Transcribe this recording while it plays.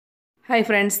Hi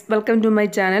friends, welcome to my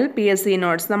channel PSC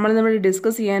notes. നമ്മൾ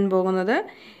discuss ചെയ്യാൻ പോകുന്നത്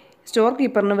സ്റ്റോർ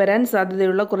കീപ്പറിന് വരാൻ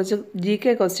സാധ്യതയുള്ള കുറച്ച്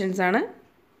GK ക്വസ്റ്റ്യൻസ് ആണ്.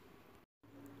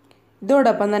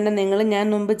 ഇതോടൊപ്പം തന്നെ ഞാൻ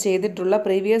മുമ്പ് ചെയ്തിട്ടുള്ള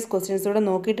പ്രീവിയസ് ക്വസ്റ്റ്യൻസൂടെ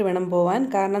നോക്കിയിട്ട് വേണം പോകാൻ.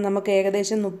 കാരണം നമുക്ക്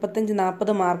ഏകദേശം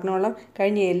 35-40 മാർക്കിനോളം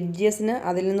കഴിഞ്ഞ LGSന്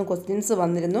അതിൽ നിന്ന് ക്വസ്റ്റ്യൻസ്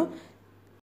വന്നിരുന്നു.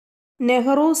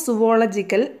 Nehru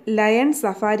zoological lion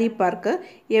safari park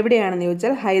എവിടെയാണെന്ന്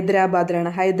ചോദിച്ചാൽ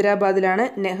ഹൈദരാബാദിലാണ്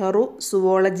Nehru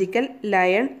zoological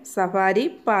lion safari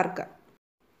park.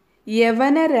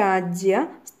 യവനരാജ്യ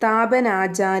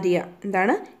സ്ഥാപനാചാര്യ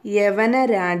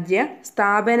യവനരാജ്യ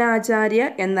സ്ഥാപനാചാര്യ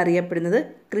എന്നറിയപ്പെടുന്നത്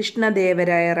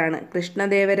കൃഷ്ണദേവരായറാണ്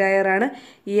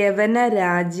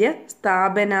യവനരാജ്യ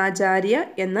സ്ഥാപനാചാര്യ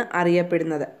എന്ന്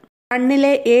അറിയപ്പെടുന്നത്.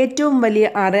 കണ്ണിലെ ഏറ്റവും വലിയ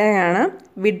അറയാണ്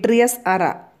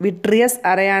വിട്രിയസ്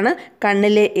അറയാണ്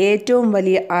കണ്ണിലെ ഏറ്റവും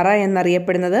വലിയ അറ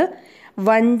എന്നറിയപ്പെടുന്നത്.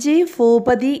 വഞ്ചി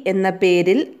ഭൂപതി എന്ന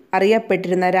പേരിൽ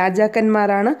അറിയപ്പെട്ടിരുന്ന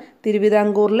രാജാക്കന്മാരാണ്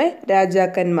തിരുവിതാംകൂറിലെ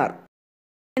രാജാക്കന്മാർ.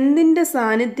 എന്തിൻ്റെ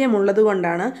സാന്നിധ്യമുള്ളത്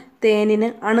കൊണ്ടാണ് തേനിന്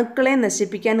അണുക്കളെ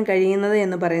നശിപ്പിക്കാൻ കഴിയുന്നത്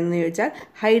എന്ന് പറയുന്നത് ചോദിച്ചാൽ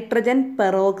ഹൈഡ്രജൻ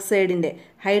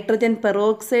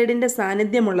പെറോക്സൈഡിൻ്റെ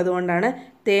സാന്നിധ്യമുള്ളത് കൊണ്ടാണ്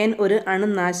തേൻ ഒരു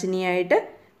അണുനാശിനിയായിട്ട്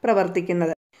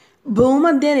പ്രവർത്തിക്കുന്നത്.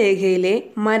 ഭൂമധ്യരേഖയിലെ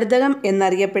മരതകം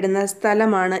എന്നറിയപ്പെടുന്ന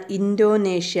സ്ഥലമാണ്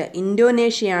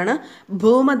ഇന്തോനേഷ്യയാണ്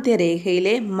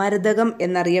ഭൂമധ്യരേഖയിലെ മരതകം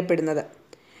എന്നറിയപ്പെടുന്നത്.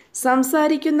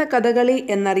 സംസാരിക്കുന്ന കഥകളി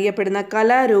എന്നറിയപ്പെടുന്ന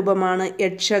കലാരൂപമാണ്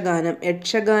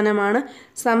യക്ഷഗാനമാണ്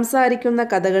സംസാരിക്കുന്ന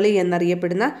കഥകളി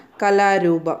എന്നറിയപ്പെടുന്ന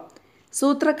കലാരൂപം.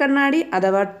 സൂത്രക്കണ്ണാടി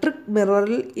അഥവാ ട്രിക്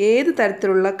മിററിൽ ഏത്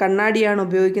തരത്തിലുള്ള കണ്ണാടിയാണ്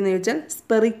ഉപയോഗിക്കുന്നത് ചോദിച്ചാൽ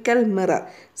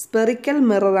സ്പെറിക്കൽ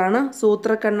മിററാണ്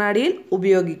സൂത്രക്കണ്ണാടിയിൽ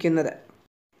ഉപയോഗിക്കുന്നത്.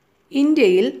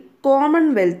 ഇന്ത്യയിൽ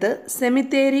കോമൺവെൽത്ത്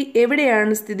സെമിത്തേരി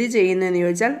എവിടെയാണ് സ്ഥിതി ചെയ്യുന്നതെന്ന്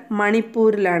ചോദിച്ചാൽ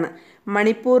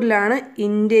മണിപ്പൂരിലാണ്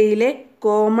ഇന്ത്യയിലെ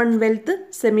കോമൺവെൽത്ത്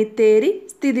സെമിത്തേരി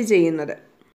സ്ഥിതി ചെയ്യുന്നത്.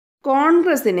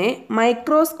 കോൺഗ്രസിനെ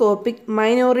മൈക്രോസ്കോപ്പിക്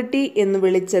മൈനോറിറ്റി എന്ന്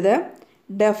വിളിച്ചത്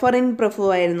ഡഫറിൻ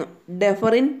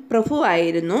പ്രഭു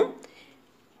ആയിരുന്നു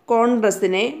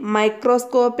കോൺഗ്രസിനെ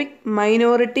മൈക്രോസ്കോപ്പിക്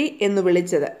മൈനോറിറ്റി എന്ന്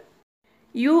വിളിച്ചത്.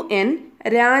 UN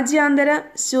രാജ്യാന്തര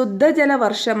ശുദ്ധജല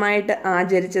വർഷമായിട്ട്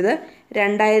ആചരിച്ചത്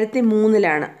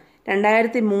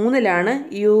 2003ലാണ്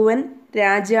UN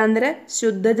രാജ്യാന്തര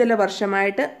ശുദ്ധജല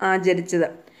വർഷമായിട്ട് ആചരിച്ചത്.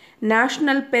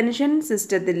 നാഷണൽ പെൻഷൻ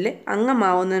സിസ്റ്റത്തിൽ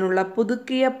അംഗമാവുന്നതിനുള്ള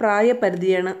പുതുക്കിയ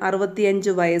പ്രായപരിധിയാണ്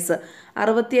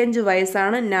 65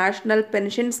 വയസ്സാണ് നാഷണൽ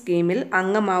പെൻഷൻ സ്കീമിൽ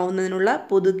അംഗമാവുന്നതിനുള്ള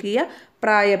പുതുക്കിയ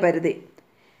പ്രായപരിധി.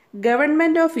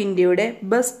 ഗവൺമെൻറ് ഓഫ് ഇന്ത്യയുടെ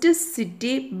best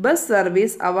city bus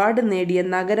service award നേടിയ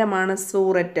നഗരമാണ്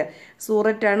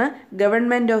സൂററ്റാണ്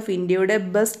ഗവൺമെൻറ് ഓഫ് ഇന്ത്യയുടെ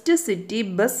best city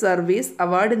bus service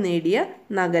award നേടിയ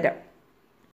നഗരം.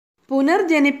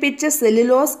 പുനർജനിപ്പിച്ച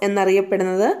സെല്ലുലോസ്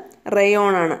എന്നറിയപ്പെടുന്നത്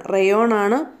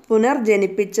റയോണാണ്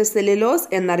പുനർജനിപ്പിച്ച സെല്ലുലോസ്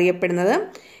എന്നറിയപ്പെടുന്നത്.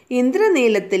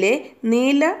 ഇന്ദ്രനീലത്തിലെ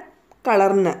നീല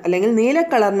കളറിന്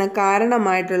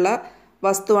കാരണമായിട്ടുള്ള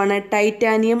വസ്തുവാണ്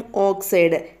ടൈറ്റാനിയം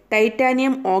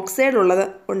ഓക്സൈഡ് ഉള്ളത്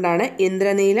കൊണ്ടാണ്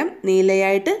ഇന്ദ്രനീലം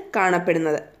നീലയായിട്ട്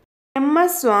കാണപ്പെടുന്നത്.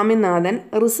 MS സ്വാമിനാഥൻ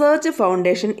റിസർച്ച്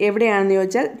ഫൗണ്ടേഷൻ എവിടെയാണെന്ന്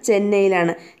ചോദിച്ചാൽ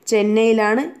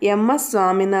ചെന്നൈയിലാണ് MS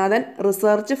സ്വാമിനാഥൻ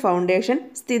റിസർച്ച് ഫൗണ്ടേഷൻ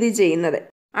സ്ഥിതി ചെയ്യുന്നത്.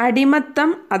 അടിമത്തം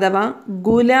അഥവാ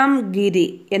ഗുലാംഗിരി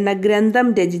എന്ന ഗ്രന്ഥം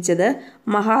രചിച്ചത്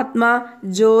മഹാത്മാ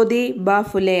ജ്യോതിബ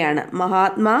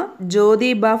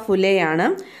ഫുലെയാണ്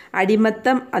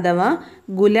അടിമത്തം അഥവാ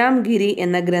ഗുലാംഗിരി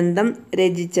എന്ന ഗ്രന്ഥം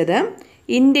രചിച്ചത്.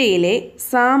 ഇന്ത്യയിലെ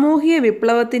സാമൂഹ്യ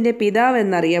വിപ്ലവത്തിൻ്റെ പിതാവ്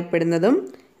എന്നറിയപ്പെടുന്നതും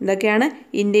എന്തൊക്കെയാണ്?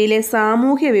 ഇന്ത്യയിലെ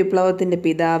സാമൂഹ്യ വിപ്ലവത്തിൻ്റെ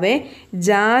പിതാവ്,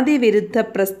 ജാതിവിരുദ്ധ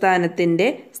പ്രസ്ഥാനത്തിൻ്റെ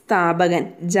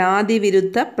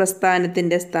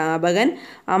സ്ഥാപകൻ,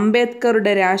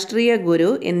 അംബേദ്കറുടെ രാഷ്ട്രീയ ഗുരു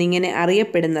എന്നിങ്ങനെ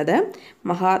അറിയപ്പെടുന്നത്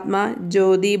മഹാത്മാ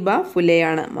ജ്യോതിബ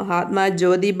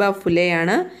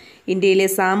ഫുലെയാണ്. ഇന്ത്യയിലെ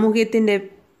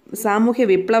സാമൂഹ്യ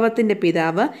വിപ്ലവത്തിൻ്റെ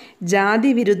പിതാവ്,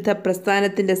 ജാതിവിരുദ്ധ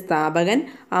പ്രസ്ഥാനത്തിൻ്റെ സ്ഥാപകൻ,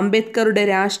 അംബേദ്കറുടെ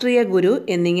രാഷ്ട്രീയ ഗുരു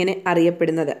എന്നിങ്ങനെ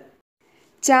അറിയപ്പെടുന്നത്.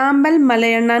 ചാമ്പൽ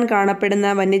മലയെണ്ണാൻ കാണപ്പെടുന്ന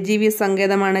വന്യജീവി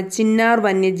സങ്കേതമാണ് ചിന്നാർ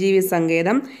വന്യജീവി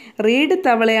സങ്കേതം. റീഡ്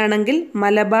തവളയാണെങ്കിൽ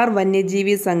മലബാർ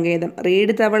വന്യജീവി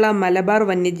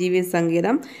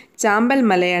സങ്കേതം, ചാമ്പൽ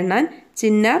മലയെണ്ണാൻ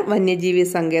ചിന്നാർ വന്യജീവി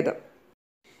സങ്കേതം.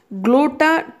 ഗ്ലൂട്ട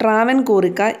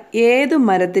ട്രാവൻകൂറിക്ക ഏതു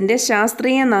മരത്തിൻ്റെ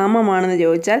ശാസ്ത്രീയ നാമമാണെന്ന്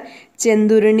ചോദിച്ചാൽ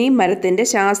ചെന്തുരുണി മരത്തിൻ്റെ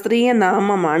ശാസ്ത്രീയ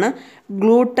നാമമാണ്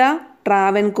ഗ്ലൂട്ട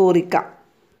ട്രാവൻകൂറിക്ക.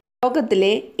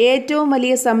 ലോകത്തിലെ ഏറ്റവും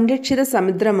വലിയ സംരക്ഷിത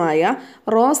സമുദ്രമായ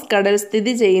റോസ് കടൽ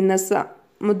സ്ഥിതി ചെയ്യുന്ന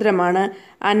സമുദ്രമാണ്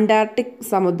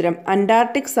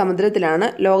അന്റാർട്ടിക് സമുദ്രത്തിലാണ്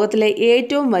ലോകത്തിലെ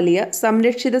ഏറ്റവും വലിയ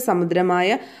സംരക്ഷിത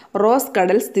സമുദ്രമായ റോസ്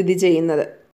കടൽ സ്ഥിതി ചെയ്യുന്നത്.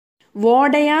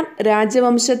 Wodeyar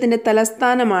രാജവംശത്തിൻ്റെ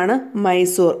തലസ്ഥാനമാണ്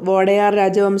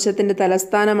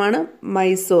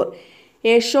Mysore.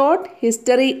 A short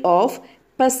history of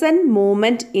peasant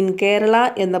movement in Kerala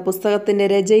എന്ന പുസ്തകത്തിൻ്റെ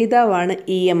രചയിതാവാണ്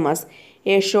EMS.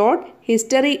 A short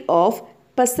history of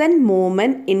peasant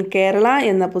movement in Kerala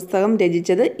എന്ന പുസ്തകം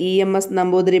രചിച്ചത് EMS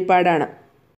നമ്പൂതിരിപ്പാടാണ്.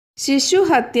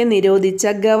 ശിശുഹത്യ നിരോധിച്ച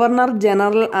ഗവർണർ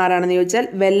ജനറൽ ആരാണെന്ന് ചോദിച്ചാൽ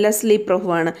വെല്ലസ്ലി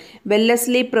പ്രഭുവാണ്.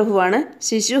 വെല്ലസ്ലി പ്രഭുവാണ്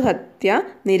ശിശുഹത്യ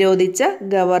നിരോധിച്ച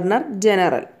ഗവർണർ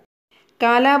ജനറൽ.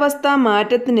 കാലാവസ്ഥാ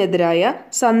മാറ്റത്തിനെതിരായ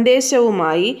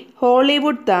സന്ദേശവുമായി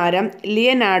ഹോളിവുഡ് താരം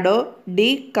ലിയനാർഡോ ഡി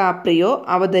കാപ്രിയോ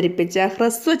അവതരിപ്പിച്ച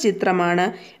ഹ്രസ്വചിത്രമാണ്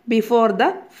ബിഫോർ ദ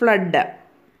ഫ്ലഡ്.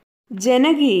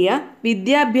 ജനകീയ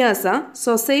വിദ്യാഭ്യാസ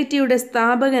സൊസൈറ്റിയുടെ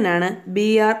സ്ഥാപകനാണ്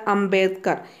BR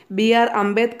അംബേദ്കർ. BR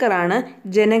അംബേദ്കർ ആണ്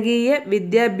ജനകീയ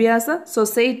വിദ്യാഭ്യാസ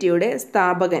സൊസൈറ്റിയുടെ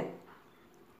സ്ഥാപകൻ.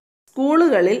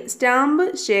 സ്കൂളുകളിൽ സ്റ്റാമ്പ്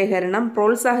ശേഖരണം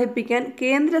പ്രോത്സാഹിപ്പിക്കാൻ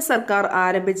കേന്ദ്ര സർക്കാർ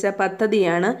ആരംഭിച്ച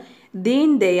പദ്ധതിയാണ് ദീൻ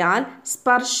ദയാൽ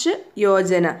സ്പർശ്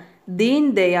യോജന. ദീൻ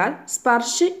ദയാൽ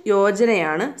സ്പർശ്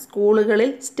യോജനയാണ്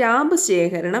സ്കൂളുകളിൽ സ്റ്റാമ്പ്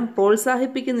ശേഖരണം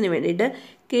പ്രോത്സാഹിപ്പിക്കുന്നതിന് വേണ്ടിയിട്ട്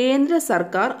കേന്ദ്ര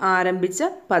സർക്കാർ ആരംഭിച്ച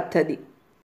പദ്ധതി.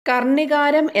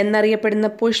 കർണികാരം എന്നറിയപ്പെടുന്ന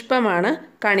പുഷ്പമാണ്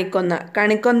കണിക്കൊന്ന.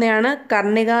 കണിക്കൊന്നയാണ്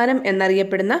കർണികാരം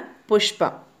എന്നറിയപ്പെടുന്ന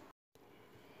പുഷ്പം.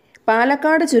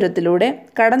 പാലക്കാട് ചുരത്തിലൂടെ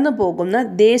കടന്നു പോകുന്ന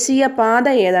ദേശീയ പാത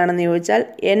ഏതാണെന്ന് ചോദിച്ചാൽ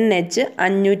NH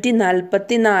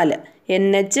 544.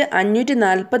 NH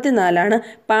 544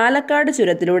 പാലക്കാട്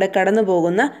ചുരത്തിലൂടെ കടന്നു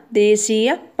പോകുന്ന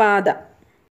ദേശീയ പാത.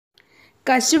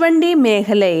 കശുവണ്ടി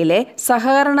മേഖലയിലെ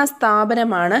സഹകരണ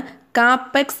സ്ഥാപനമാണ്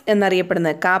കാപ്പെക്സ്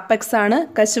എന്നറിയപ്പെടുന്നത്. കാപ്പെക്സ് ആണ്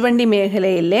കശുവണ്ടി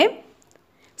മേഖലയിലെ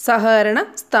സഹകരണ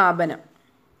സ്ഥാപനം.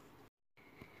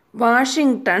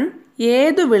 വാഷിംഗ്ടൺ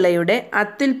ഏതു വിളയുടെ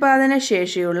അത്യുൽപാദന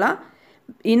ശേഷിയുള്ള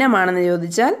ഇനമാണെന്ന്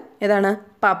ചോദിച്ചാൽ ഏതാണ്?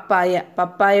 പപ്പായ.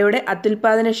 പപ്പായയുടെ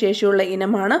അത്യുൽപാദന ശേഷിയുള്ള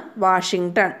ഇനമാണ്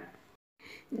വാഷിംഗ്ടൺ.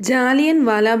 ജാലിയൻ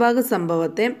വാലാബാഗ്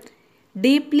സംഭവത്തെ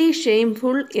ഡീപ്ലി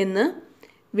ഷെയിംഫുൾ എന്ന്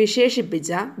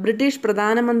വിശേഷിപ്പിച്ച ബ്രിട്ടീഷ്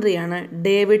പ്രധാനമന്ത്രിയാണ്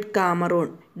ഡേവിഡ് കാമറൂൺ.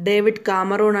 ഡേവിഡ്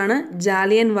കാമറൂൺ ആണ്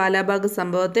ജാലിയൻ വാലാബാഗ്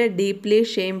സംഭവത്തെ ഡീപ്ലി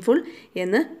ഷെയിംഫുൾ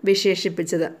എന്ന്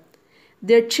വിശേഷിപ്പിച്ചത്.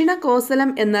 ദക്ഷിണ കോസലം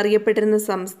എന്നറിയപ്പെട്ടിരുന്ന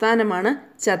സംസ്ഥാനമാണ്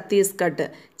ഛത്തീസ്ഗഡ്.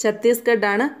 ഛത്തീസ്ഗഡ്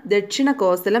ആണ് ദക്ഷിണ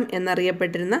കോസലം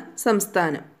എന്നറിയപ്പെട്ടിരുന്ന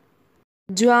സംസ്ഥാനം.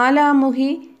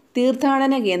 ജ്വാലാമുഖി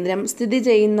തീർത്ഥാടന കേന്ദ്രം സ്ഥിതി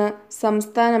ചെയ്യുന്ന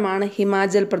സംസ്ഥാനമാണ്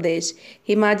ഹിമാചൽ പ്രദേശ്.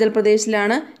 ഹിമാചൽ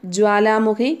പ്രദേശിലാണ്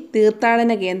ജ്വാലാമുഖി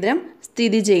തീർത്ഥാടന കേന്ദ്രം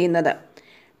സ്ഥിതി ചെയ്യുന്നത്.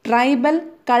 ട്രൈബൽ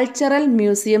കൾച്ചറൽ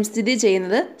മ്യൂസിയം സ്ഥിതി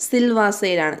ചെയ്യുന്നത്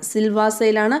സിൽവാസയിലാണ്.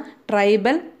 സിൽവാസയിലാണ്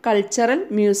ട്രൈബൽ കൾച്ചറൽ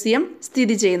മ്യൂസിയം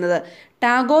സ്ഥിതി ചെയ്യുന്നത്.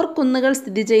 ടാഗോർ കുന്നുകൾ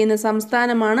സ്ഥിതി ചെയ്യുന്ന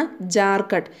സംസ്ഥാനമാണ്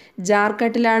ജാർഖണ്ഡ്.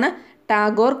 ജാർഖണ്ഡിലാണ്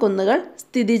ടാഗോർ കുന്നുകൾ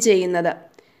സ്ഥിതി ചെയ്യുന്നത്.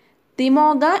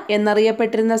 തിമോഗ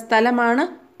എന്നറിയപ്പെട്ടിരുന്ന സ്ഥലമാണ്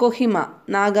കൊഹിമ.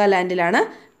 നാഗാലാൻഡിലാണ്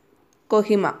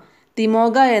കൊഹിമ.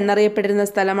 തിമോഗ എന്നറിയപ്പെട്ടിരുന്ന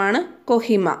സ്ഥലമാണ്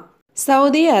കൊഹിമ.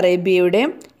 സൗദി അറേബ്യയുടെ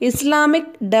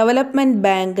ഇസ്ലാമിക് ഡെവലപ്മെൻറ്റ്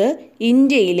ബാങ്ക്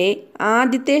ഇന്ത്യയിലെ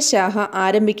ആദ്യത്തെ ശാഖ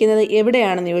ആരംഭിക്കുന്നത്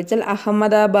എവിടെയാണെന്ന് ചോദിച്ചാൽ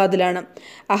അഹമ്മദാബാദിലാണ്.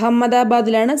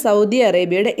 അഹമ്മദാബാദിലാണ് സൗദി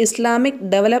അറേബ്യയുടെ ഇസ്ലാമിക്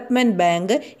ഡെവലപ്മെൻറ്റ്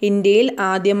ബാങ്ക് ഇന്ത്യയിൽ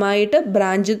ആദ്യമായിട്ട്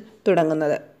ബ്രാഞ്ച്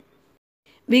തുടങ്ങുന്നത്.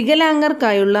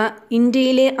 വികലാംഗർക്കായുള്ള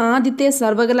ഇന്ത്യയിലെ ആദ്യത്തെ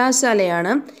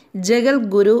സർവകലാശാലയാണ്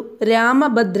ജഗൽഗുരു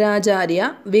രാമഭദ്രാചാര്യ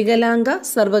വികലാംഗ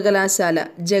സർവകലാശാല.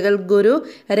 ജഗൽഗുരു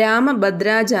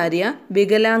രാമഭദ്രാചാര്യ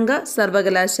വികലാംഗ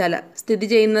സർവകലാശാല സ്ഥിതി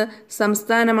ചെയ്യുന്ന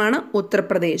സംസ്ഥാനമാണ്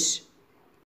ഉത്തർപ്രദേശ്.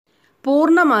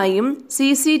 പൂർണ്ണമായും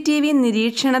CCTV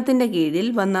നിരീക്ഷണത്തിൻ്റെ കീഴിൽ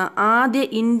വന്ന ആദ്യ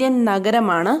ഇന്ത്യൻ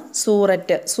നഗരമാണ്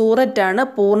സൂററ്റ്. സൂററ്റാണ്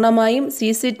പൂർണ്ണമായും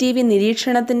CCTV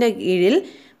നിരീക്ഷണത്തിൻ്റെ കീഴിൽ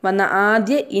വന്ന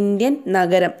ആദ്യ ഇന്ത്യൻ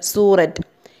നഗരം സൂററ്റ്.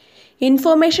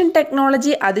 ഇൻഫർമേഷൻ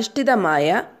ടെക്നോളജി അധിഷ്ഠിതമായ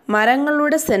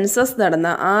മരങ്ങളുടെ സെൻസസ് നടന്ന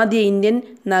ആദ്യ ഇന്ത്യൻ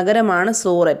നഗരമാണ്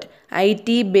Surat. IT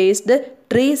based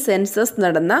tree census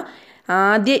നടന്ന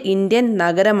ആദ്യ ഇന്ത്യൻ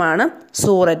നഗരമാണ്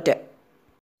സൂററ്റ്.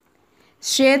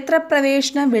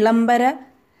 ക്ഷേത്രപ്രവേശന വിളംബര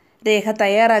രേഖ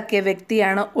തയ്യാറാക്കിയ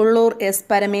വ്യക്തിയാണ് ഉള്ളൂർ S.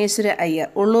 പരമേശ്വര അയ്യർ.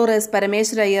 ഉള്ളൂർ S.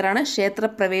 പരമേശ്വര അയ്യറാണ്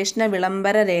ക്ഷേത്രപ്രവേശന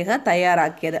വിളംബര രേഖ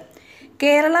തയ്യാറാക്കിയത്.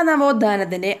 കേരള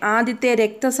നവോത്ഥാനത്തിൻ്റെ ആദ്യത്തെ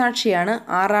രക്തസാക്ഷിയാണ്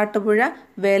ആറാട്ടുപുഴ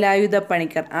വേലായുധ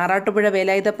പണിക്കർ. ആറാട്ടുപുഴ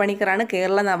വേലായുധ പണിക്കറാണ്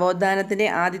കേരള നവോത്ഥാനത്തിൻ്റെ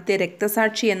ആദ്യത്തെ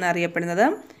രക്തസാക്ഷി എന്നറിയപ്പെടുന്നത്.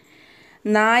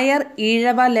 നായർ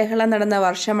ഈഴവ ലഹള നടന്ന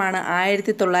വർഷമാണ്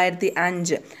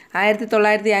 1905.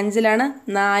 1905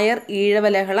 നായർ ഈഴവ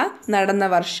ലഹള നടന്ന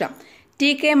വർഷം.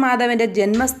 TK മാധവൻ്റെ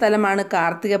ജന്മസ്ഥലമാണ്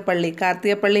കാർത്തികപ്പള്ളി.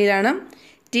 കാർത്തികപ്പള്ളിയിലാണ്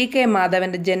TK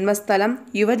മാധവൻ്റെ ജന്മസ്ഥലം.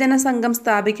 യുവജന സംഘം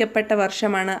സ്ഥാപിക്കപ്പെട്ട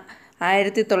വർഷമാണ്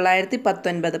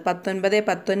 1919.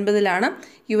 1919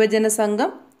 യുവജന സംഘം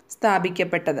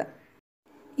സ്ഥാപിക്കപ്പെട്ടത്.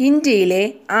 ഇന്ത്യയിലെ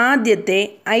ആദ്യത്തെ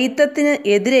അയിത്തത്തിന്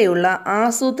എതിരെയുള്ള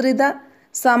ആസൂത്രിത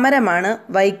സമരമാണ്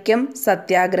വൈക്കം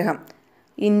സത്യാഗ്രഹം.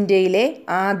 ഇന്ത്യയിലെ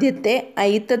ആദ്യത്തെ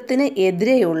അയിത്തത്തിന്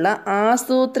എതിരെയുള്ള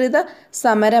ആസൂത്രിത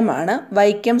സമരമാണ്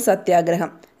വൈക്കം സത്യാഗ്രഹം.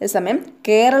 അതേസമയം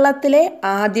കേരളത്തിലെ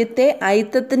ആദ്യത്തെ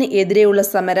അയിത്തത്തിന് എതിരെയുള്ള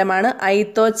സമരമാണ്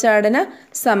അയിത്തോച്ചാടന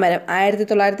സമരം.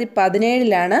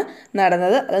 1917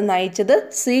 നടന്നത്. അത് നയിച്ചത്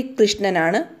സി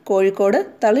കൃഷ്ണനാണ്. കോഴിക്കോട്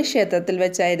തളിക്ഷേത്രത്തിൽ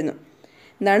വെച്ചായിരുന്നു.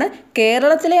 എന്താണ്?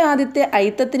 കേരളത്തിലെ ആദ്യത്തെ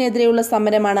അയിത്തത്തിനെതിരെയുള്ള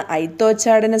സമരമാണ്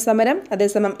അയിത്തോച്ചാടന സമരം.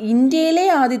 അതേസമയം ഇന്ത്യയിലെ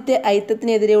ആദ്യത്തെ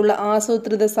അയിത്തത്തിനെതിരെയുള്ള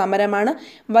ആസൂത്രിത സമരമാണ്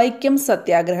വൈക്കം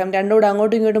സത്യാഗ്രഹം. രണ്ടുകൂടെ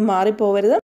അങ്ങോട്ടും ഇങ്ങോട്ടും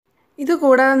മാറിപ്പോവരുത്.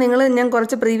 ഇതുകൂടാതെ ഞാൻ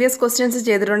കുറച്ച് പ്രീവിയസ് ക്വസ്റ്റ്യൻസ്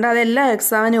ചെയ്തിട്ടുണ്ട്. അതെല്ലാം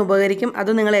എക്സാമിന് ഉപകരിക്കും.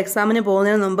 അത് നിങ്ങൾ എക്സാമിന്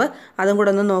പോകുന്നതിന് മുമ്പ് അതും കൂടെ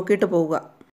ഒന്ന് നോക്കിയിട്ട്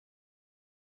പോവുക.